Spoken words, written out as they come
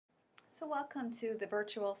So welcome to the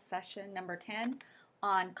virtual session number 10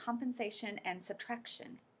 on compensation and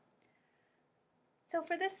subtraction. So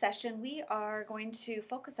for this session, we are going to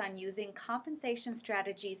focus on using compensation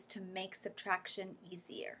strategies to make subtraction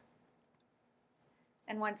easier.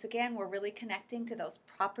 And once again, we're really connecting to those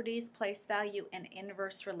properties, place value, and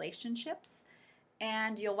inverse relationships.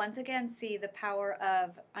 And you'll once again see the power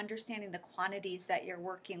of understanding the quantities that you're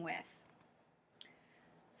working with.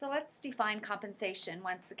 So let's define compensation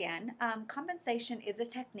once again. Compensation is a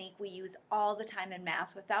technique we use all the time in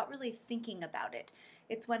math without really thinking about it.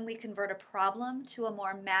 It's when we convert a problem to a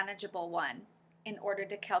more manageable one in order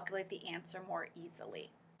to calculate the answer more easily.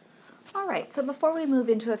 All right, so before we move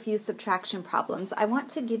into a few subtraction problems, I want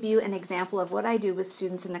to give you an example of what I do with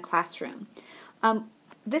students in the classroom.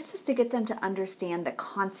 This is to get them to understand the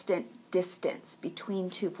constant distance between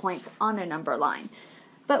 2 points on a number line.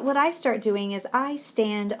 But what I start doing is I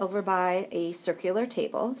stand over by a circular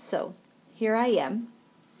table, so here I am,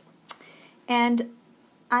 and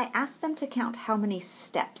I ask them to count how many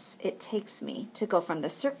steps it takes me to go from the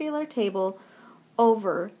circular table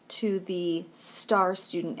over to the star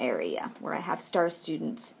student area where I have star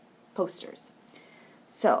student posters.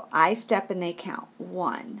 So I step and they count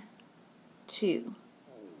 1, 2,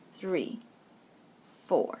 3,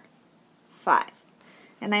 4, 5.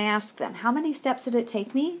 And I ask them, how many steps did it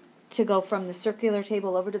take me to go from the circular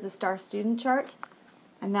table over to the star student chart?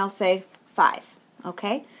 And they'll say 5,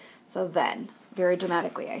 okay? So then, very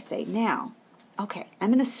dramatically, I say, now, okay,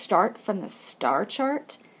 I'm going to start from the star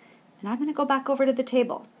chart, and I'm going to go back over to the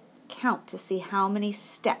table. Count to see how many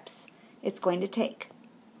steps it's going to take.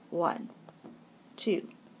 1, 2,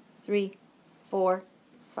 3, 4,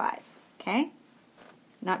 5, okay?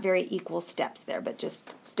 Not very equal steps there, but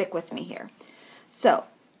just stick with me here. So,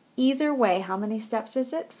 either way, how many steps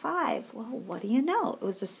is it? 5. Well, what do you know? It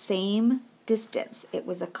was the same distance. It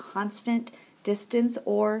was a constant distance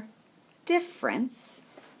or difference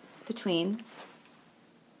between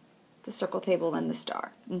the circle table and the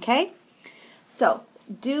star. Okay? So,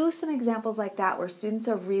 do some examples like that where students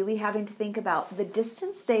are really having to think about the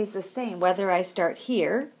distance stays the same whether I start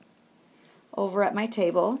here, over at my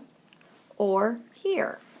table, or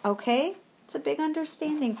here. Okay? It's a big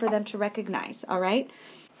understanding for them to recognize, all right?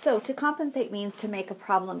 So to compensate means to make a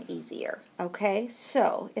problem easier, okay?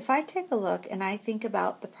 So if I take a look and I think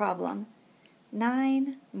about the problem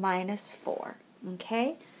 9 minus 4,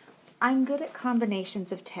 okay? I'm good at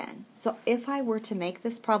combinations of 10. So if I were to make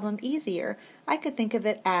this problem easier, I could think of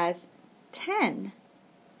it as 10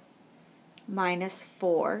 minus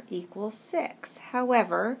 4 equals 6.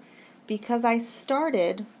 However, because I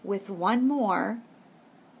started with one more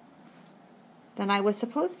than I was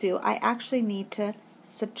supposed to, I actually need to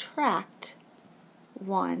subtract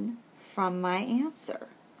 1 from my answer,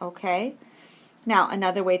 okay? Now,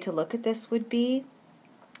 another way to look at this would be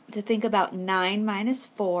to think about 9 minus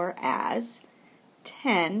 4 as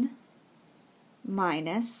 10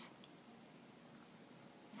 minus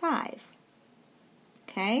 5,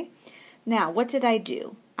 okay? Now, what did I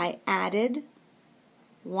do? I added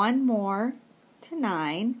 1 more to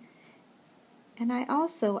 9, and I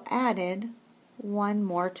also added 1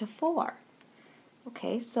 more to 4.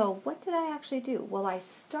 Okay, so what did I actually do? Well, I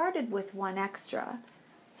started with 1 extra,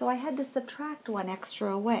 so I had to subtract 1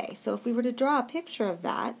 extra away. So if we were to draw a picture of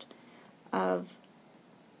that, of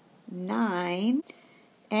 9,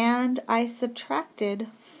 and I subtracted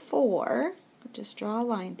 4, just draw a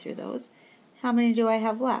line through those, how many do I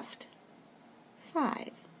have left? 5,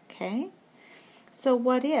 okay? So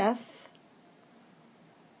what if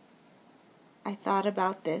I thought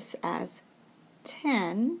about this as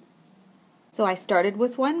 10, so I started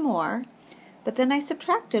with 1 more, but then I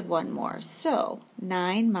subtracted 1 more, so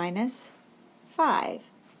 9 minus 5.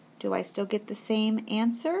 Do I still get the same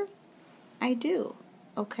answer? I do,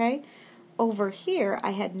 okay? Over here,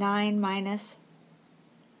 I had 9 minus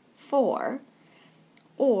 4,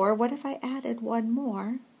 or what if I added 1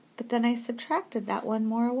 more, but then I subtracted that 1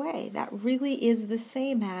 more away? That really is the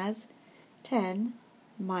same as 10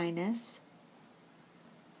 minus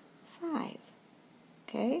 5.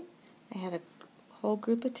 Okay, I had a whole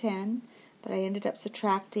group of 10, but I ended up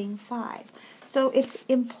subtracting 5. So it's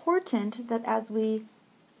important that as we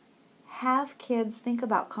have kids think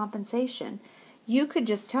about compensation, you could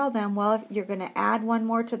just tell them, well, if you're going to add 1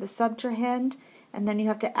 more to the subtrahend, and then you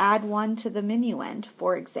have to add 1 to the minuend,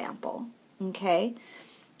 for example. Okay?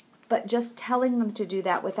 But just telling them to do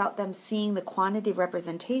that without them seeing the quantity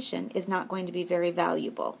representation is not going to be very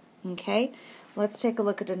valuable. Okay? Let's take a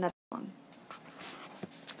look at another one.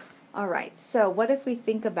 All right, so what if we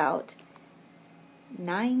think about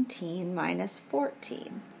 19 minus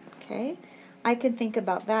 14? Okay, I can think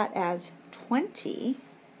about that as 20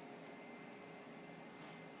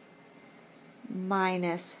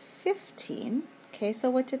 minus 15. Okay, so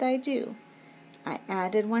what did I do? I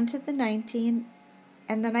added 1 to the 19,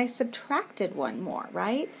 and then I subtracted 1 more,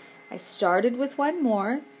 right? I started with 1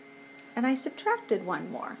 more, and I subtracted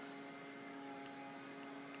 1 more.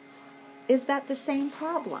 Is that the same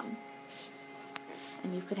problem?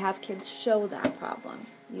 And you could have kids show that problem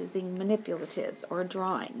using manipulatives or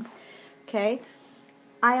drawings. Okay?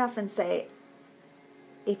 I often say,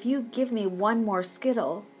 if you give me 1 more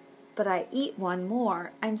Skittle, but I eat 1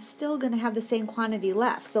 more, I'm still going to have the same quantity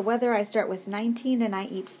left. So whether I start with 19 and I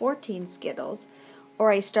eat 14 Skittles, or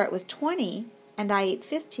I start with 20 and I eat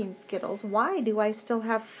 15 Skittles, why do I still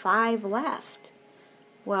have 5 left?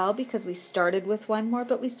 Well, because we started with 1 more,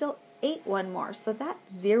 but we still ate 1 more. So that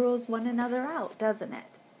zeroes one another out, doesn't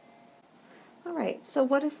it? All right, so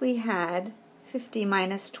what if we had 50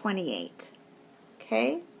 minus 28?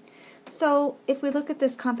 Okay? So if we look at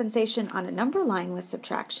this compensation on a number line with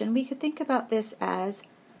subtraction, we could think about this as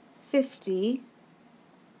 50.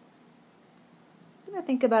 I'm going to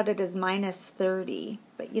think about it as minus 30.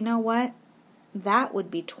 But you know what? That would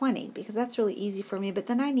be 20 because that's really easy for me. But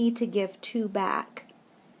then I need to give 2 back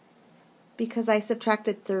because I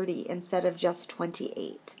subtracted 30 instead of just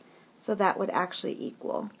 28. So that would actually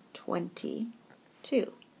equal 22.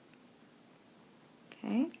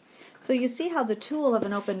 Okay? So you see how the tool of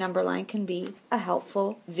an open number line can be a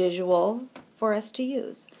helpful visual for us to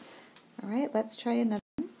use. All right, let's try another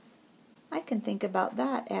one. I can think about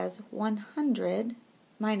that as 100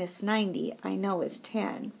 minus 90, I know is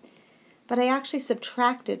 10. But I actually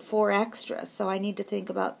subtracted 4 extras, so I need to think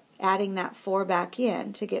about adding that 4 back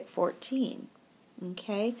in to get 14.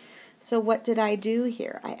 Okay, so what did I do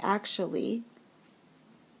here? I actually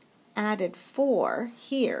added 4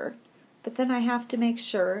 here, but then I have to make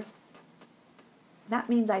sure that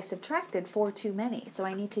means I subtracted 4 too many, so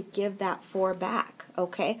I need to give that 4 back,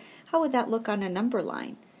 okay? How would that look on a number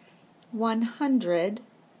line? 100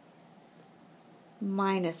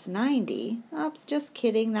 minus 90. Oops, just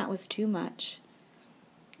kidding, that was too much.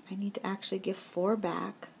 I need to actually give 4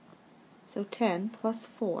 back. So 10 plus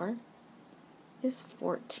 4 is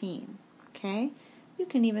 14, okay? You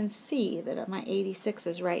can even see that my 86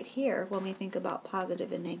 is right here when we think about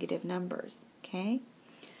positive and negative numbers, okay?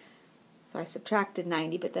 So I subtracted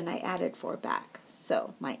 90, but then I added 4 back.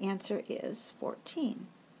 So my answer is 14.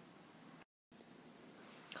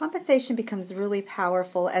 Compensation becomes really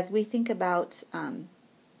powerful as we think about, have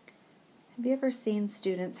you ever seen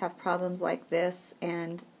students have problems like this?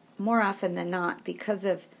 And more often than not, because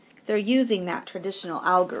of they're using that traditional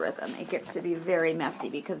algorithm, it gets to be very messy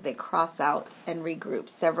because they cross out and regroup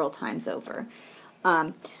several times over.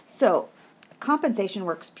 So compensation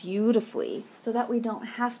works beautifully so that we don't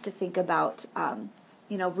have to think about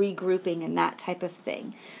regrouping and that type of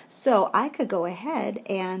thing. So I could go ahead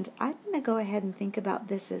and I'm going to go ahead and think about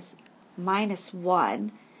this as minus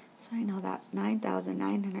 1. So I know that's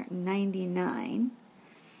 9,999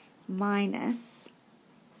 minus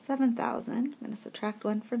 7,000. I'm going to subtract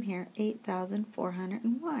 1 from here,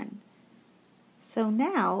 8,401. So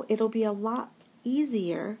now it'll be a lot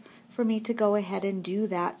easier for me to go ahead and do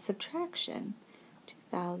that subtraction.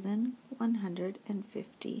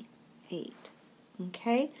 2,158.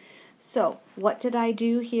 Okay, so what did I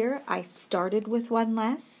do here? I started with 1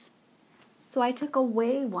 less, so I took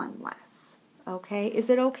away 1 less. Okay, is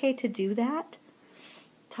it okay to do that?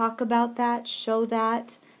 Talk about that, show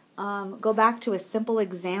that. Go back to a simple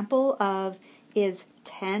example of, is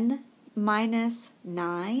 10 minus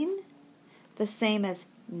 9 the same as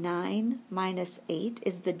 9 minus 8?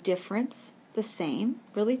 Is the difference the same?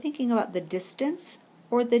 Really thinking about the distance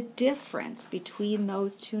or the difference between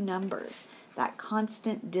those two numbers, that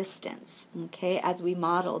constant distance, okay, as we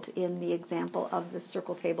modeled in the example of the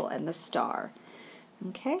circle table and the star.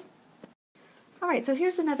 Okay? All right, so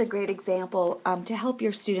here's another great example to help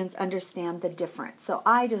your students understand the difference. So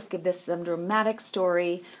I just give this some dramatic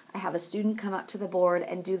story. I have a student come up to the board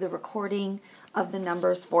and do the recording of the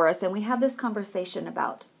numbers for us, and we have this conversation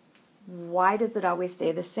about why does it always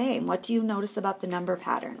stay the same? What do you notice about the number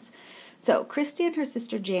patterns? So Christy and her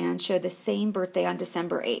sister Jan share the same birthday on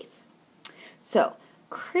December 8th. So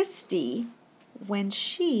Christy, when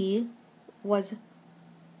she was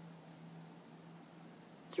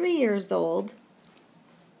 3 years old,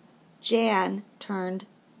 Jan turned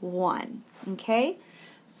 1. Okay?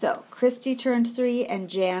 So Christy turned 3 and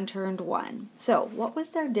Jan turned 1. So what was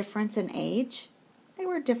their difference in age? They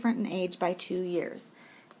were different in age by 2 years.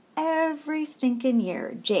 Every stinking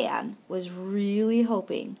year, Jan was really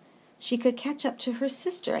hoping she could catch up to her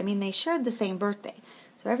sister. I mean, they shared the same birthday.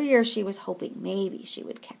 So every year she was hoping maybe she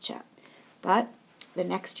would catch up. But the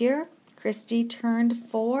next year, Christy turned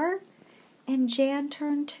 4 and Jan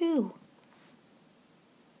turned 2.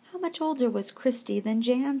 How much older was Christy than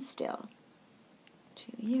Jan still?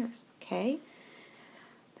 2 years, okay?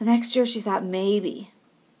 The next year she thought maybe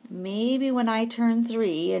when I turn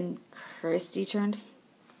 3 and Christy turned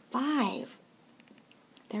 5,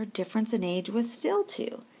 their difference in age was still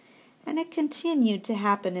 2. And it continued to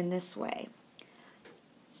happen in this way.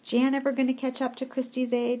 Is Jan ever going to catch up to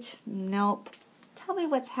Christy's age? Nope. Tell me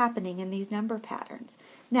what's happening in these number patterns.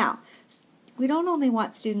 Now, we don't only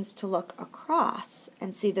want students to look across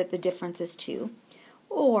and see that the difference is 2,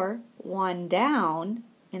 or 1 down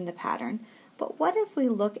in the pattern, but what if we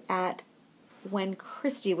look at when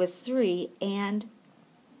Christy was 3 and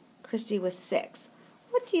Christy was 6?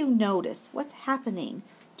 What do you notice? What's happening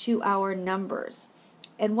to our numbers?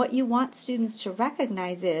 And what you want students to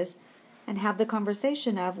recognize is, and have the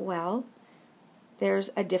conversation of, well,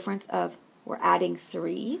 there's a difference of we're adding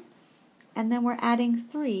 3, and then we're adding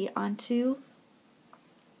 3 onto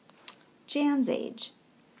Jan's age.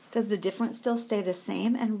 Does the difference still stay the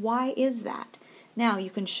same, and why is that? Now, you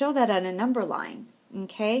can show that on a number line,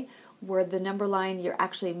 okay, where the number line you're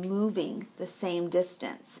actually moving the same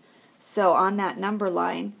distance. So on that number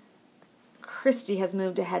line, Christy has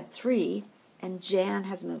moved ahead 3, and Jan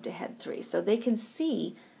has moved ahead 3. So they can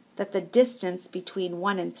see that the distance between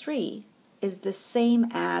 1 and 3 is the same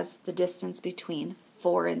as the distance between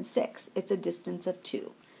 4 and 6. It's a distance of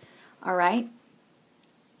 2. All right?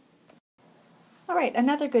 All right,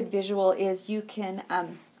 another good visual is you can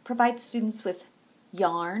provide students with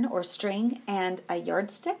yarn or string and a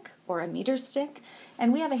yardstick or a meter stick.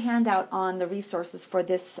 And we have a handout on the resources for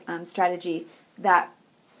this strategy that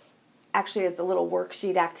actually is a little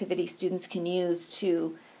worksheet activity students can use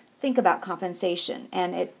to think about compensation.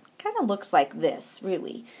 And it kind of looks like this,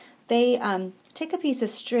 really. They take a piece of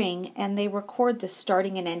string and they record the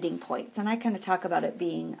starting and ending points. And I kind of talk about it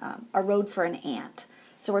being a road for an ant.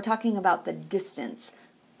 So we're talking about the distance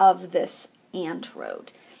of this ant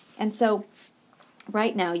road. And so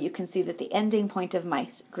right now you can see that the ending point of my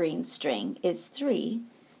green string is 3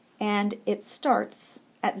 and it starts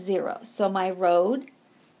at 0. So my road,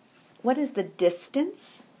 what is the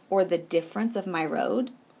distance or the difference of my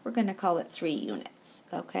road? We're going to call it 3 units,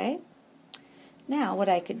 okay? Now what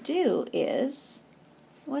I could do is,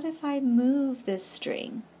 what if I move this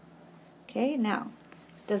string? Okay, now,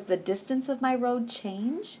 does the distance of my road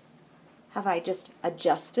change? Have I just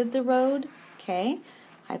adjusted the road? Okay,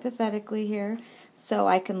 hypothetically here. So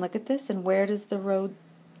I can look at this, and where does the road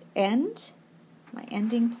end? My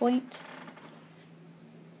ending point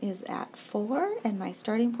is at 4, and my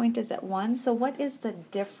starting point is at 1. So what is the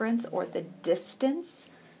difference or the distance,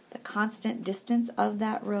 the constant distance of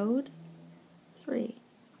that road? 3.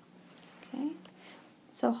 Okay,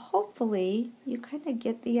 so hopefully you kind of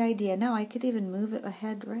get the idea. Now I could even move it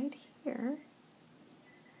ahead right here.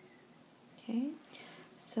 Okay,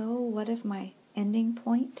 so what if my ending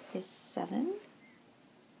point is 7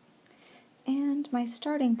 and my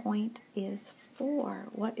starting point is 4?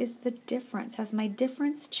 What is the difference? Has my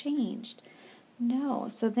difference changed? No.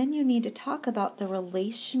 So then you need to talk about the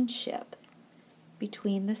relationship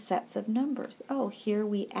between the sets of numbers. Oh, here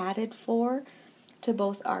we added 4 to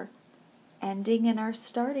both our ending and our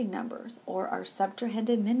starting numbers, or our subtrahend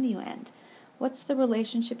and minuend. What's the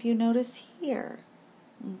relationship you notice here?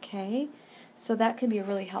 Okay, so that can be a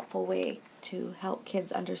really helpful way to help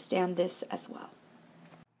kids understand this as well.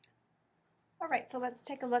 All right, so let's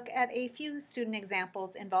take a look at a few student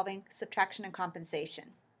examples involving subtraction and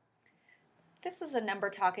compensation. This was a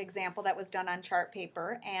number talk example that was done on chart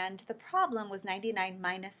paper, and the problem was 99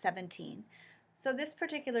 minus 17. So this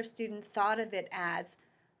particular student thought of it as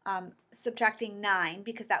subtracting 9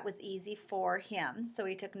 because that was easy for him. So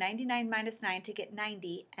he took 99 minus 9 to get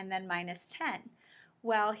 90 and then minus 10.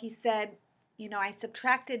 Well, he said, you know, I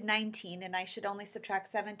subtracted 19 and I should only subtract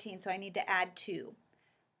 17, so I need to add 2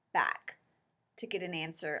 back to get an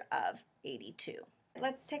answer of 82.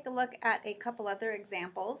 Let's take a look at a couple other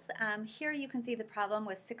examples. Here you can see the problem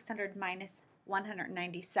with 600 minus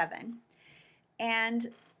 197.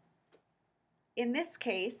 And in this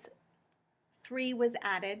case, 3 was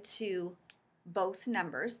added to both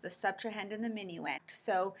numbers, the subtrahend and the minuend.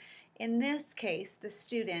 So in this case, the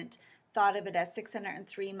student thought of it as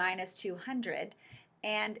 603 minus 200,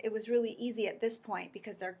 and it was really easy at this point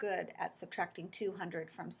because they're good at subtracting 200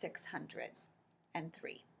 from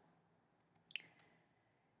 603.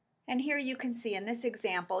 And here you can see in this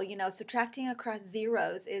example, you know, subtracting across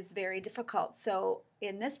zeros is very difficult. So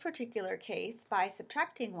in this particular case, by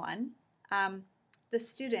subtracting 1, the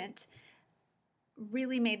student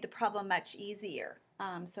really made the problem much easier.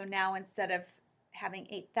 So now instead of having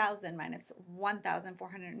 8,000 minus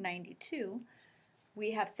 1,492,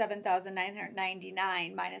 we have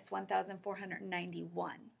 7,999 minus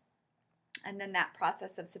 1,491. And then that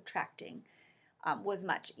process of subtracting was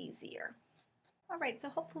much easier. All right, so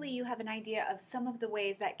hopefully you have an idea of some of the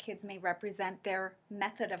ways that kids may represent their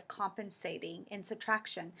method of compensating in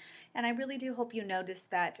subtraction. And I really do hope you noticed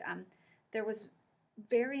that there was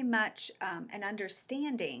very much an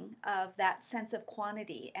understanding of that sense of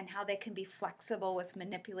quantity and how they can be flexible with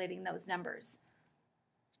manipulating those numbers.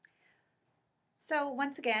 So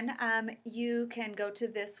once again, you can go to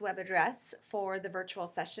this web address for the virtual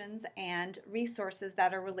sessions and resources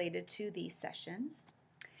that are related to these sessions.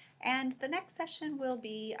 And the next session will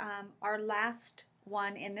be our last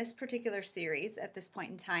one in this particular series at this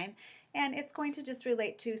point in time, and it's going to just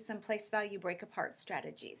relate to some place value break apart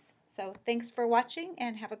strategies. So thanks for watching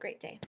and have a great day.